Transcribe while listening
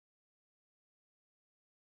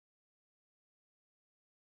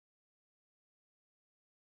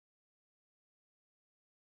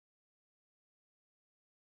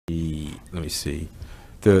Let me see.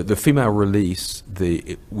 The female release,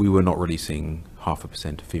 we were not releasing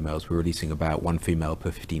 0.5% of females. We were releasing about 1 female per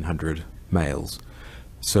 1,500 males.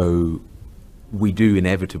 So we do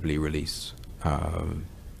inevitably release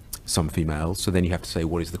some females. So then you have to say,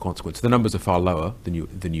 what is the consequence? The numbers are far lower than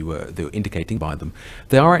you were indicating by them.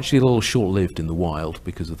 They are actually a little short-lived in the wild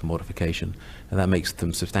because of the modification, and that makes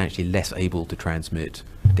them substantially less able to transmit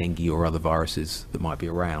dengue or other viruses that might be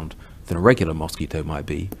around than a regular mosquito might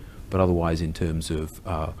be. But otherwise, in terms of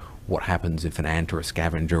what happens if an ant or a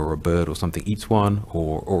scavenger or a bird or something eats one,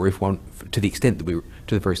 or if one, to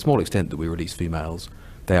the very small extent that we release females,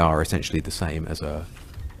 they are essentially the same as a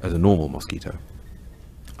normal mosquito.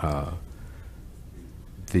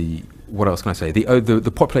 What else can I say?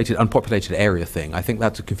 The populated, unpopulated area thing, I think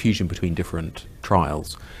that's a confusion between different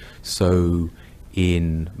trials. So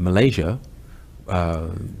in Malaysia,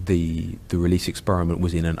 the release experiment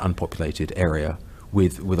was in an unpopulated area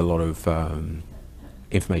with a lot of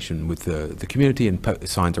information with the community and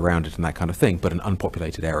signs around it and that kind of thing, but an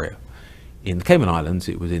unpopulated area. In the Cayman Islands,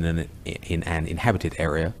 it was in an inhabited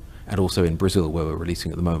area, and also in Brazil, where we're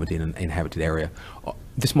releasing at the moment, in an inhabited area.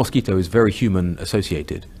 This mosquito is very human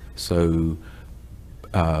associated, so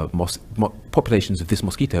populations of this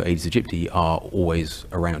mosquito, Aedes aegypti, are always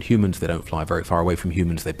around humans. They don't fly very far away from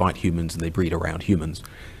humans. They bite humans and they breed around humans.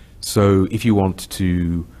 So if you want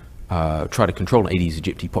to try to control an Aedes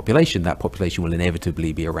aegypti population, that population will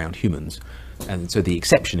inevitably be around humans. And so the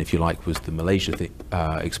exception, if you like, was the Malaysia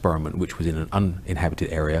experiment, which was in an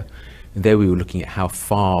uninhabited area. And there we were looking at how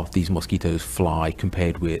far these mosquitoes fly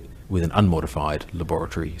compared with an unmodified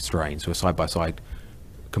laboratory strain. So a side-by-side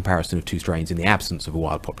comparison of two strains in the absence of a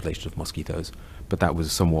wild population of mosquitoes. But that was a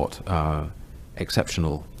somewhat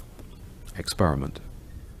exceptional experiment.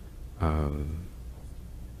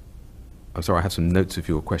 I'm sorry, I have some notes of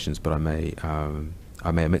your questions, but I may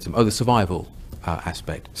omit some. Oh, the survival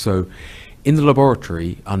aspect. So in the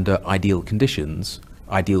laboratory, under ideal conditions,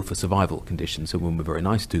 ideal for survival conditions, so when we're very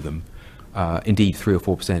nice to them, indeed 3 or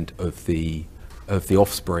 4% of the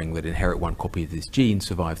offspring that inherit one copy of this gene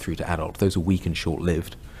survive through to adult. Those are weak and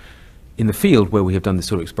short-lived. In the field, where we have done this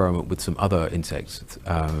sort of experiment with some other insects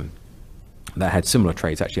that had similar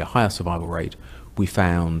traits, actually a higher survival rate, we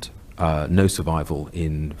found no survival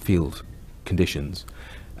in field conditions.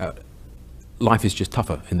 Life is just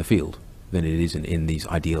tougher in the field than it is in these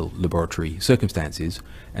ideal laboratory circumstances,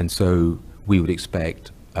 and so we would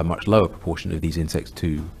expect a much lower proportion of these insects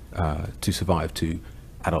to survive to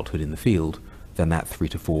adulthood in the field than that 3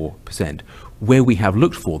 to 4%. Where we have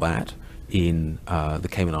looked for that in the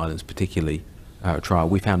Cayman Islands particularly trial,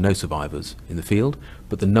 we found no survivors in the field,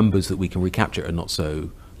 but the numbers that we can recapture are not so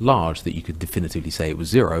large that you could definitively say it was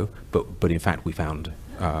 0, but in fact we found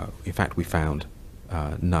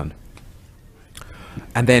none.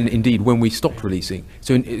 And then indeed when we stopped releasing,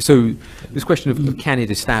 so this question of can it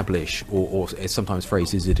establish, or it's sometimes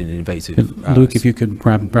phrased, is it an invasive Luke, if you could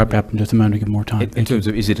wrap up in just a moment to give more time. In terms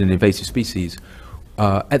of is it an invasive species,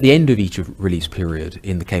 at the end of each release period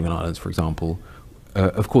in the Cayman Islands, for example,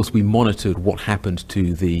 of course we monitored what happened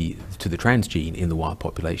to the transgene in the wild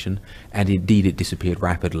population, and indeed it disappeared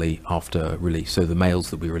rapidly after release. So the males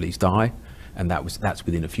that we released die, and that's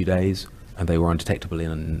within a few days, and they were undetectable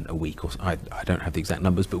in a week, or I don't have the exact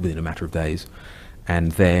numbers, but within a matter of days.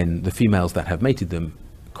 And then the females that have mated them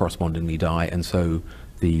correspondingly die, and so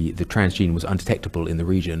the transgene was undetectable in the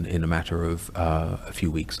region in a matter of a few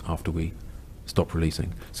weeks after we stopped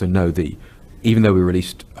releasing. So no, even though we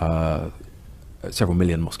released several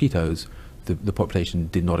million mosquitoes, the population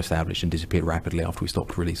did not establish and disappeared rapidly after we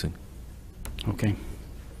stopped releasing. Okay.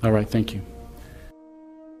 All right, thank you.